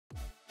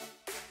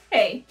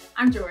Hey,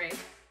 I'm Jori.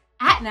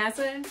 At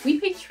NASA, we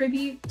pay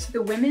tribute to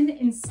the women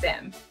in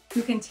STEM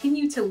who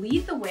continue to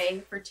lead the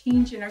way for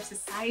change in our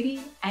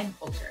society and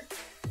culture.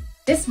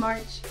 This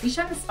March, we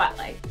shine a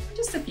spotlight,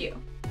 just a few,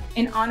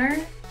 in honor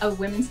of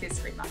Women's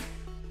History Month.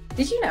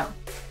 Did you know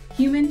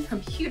human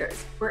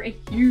computers were a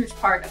huge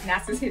part of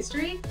NASA's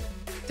history?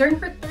 During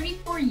her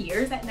 34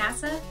 years at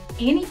NASA,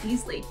 Annie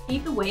Easley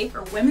paved the way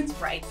for women's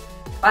rights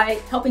by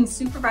helping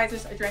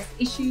supervisors address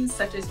issues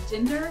such as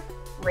gender,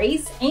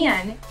 race,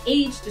 and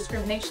age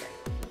discrimination.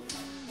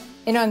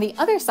 And on the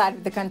other side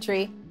of the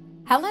country,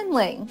 Helen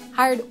Ling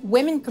hired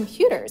women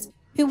computers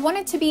who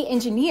wanted to be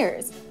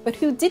engineers, but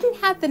who didn't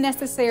have the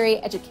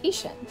necessary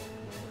education.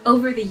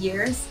 Over the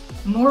years,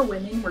 more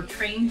women were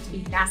trained to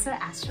be NASA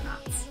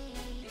astronauts.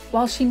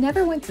 While she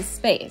never went to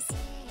space,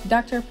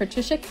 Dr.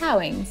 Patricia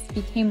Cowings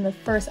became the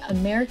first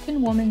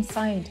American woman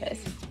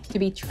scientist to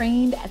be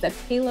trained as a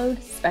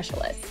payload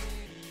specialist,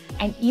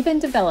 and even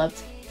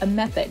developed a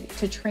method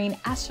to train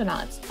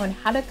astronauts on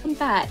how to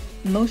combat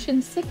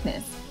motion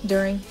sickness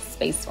during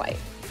spaceflight.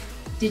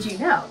 Did you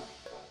know?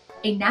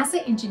 A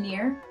NASA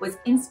engineer was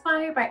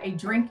inspired by a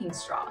drinking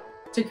straw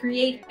to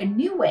create a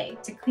new way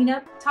to clean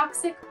up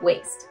toxic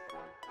waste.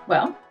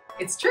 Well,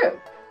 it's true.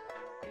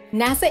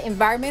 NASA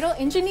environmental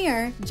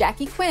engineer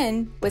Jackie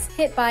Quinn was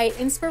hit by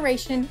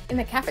inspiration in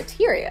the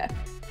cafeteria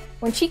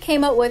when she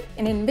came up with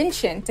an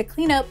invention to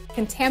clean up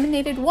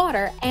contaminated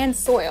water and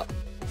soil,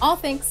 all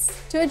thanks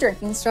to a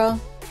drinking straw.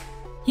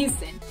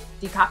 Houston,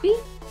 do you copy?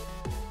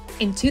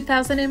 In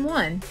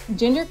 2001,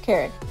 Ginger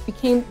Kerrick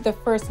became the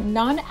first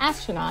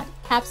non-astronaut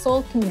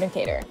capsule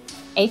communicator,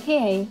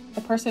 aka the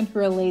person who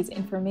relays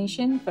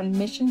information from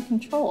mission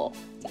control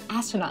to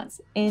astronauts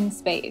in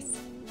space.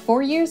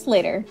 4 years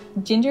later,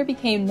 Ginger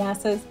became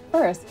NASA's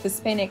first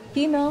Hispanic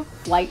female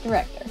flight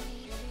director.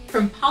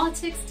 From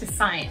politics to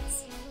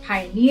science,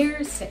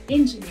 pioneers to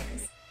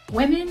engineers,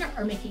 women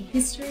are making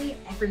history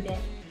every day.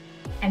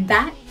 And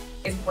that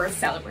is worth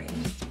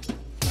celebrating.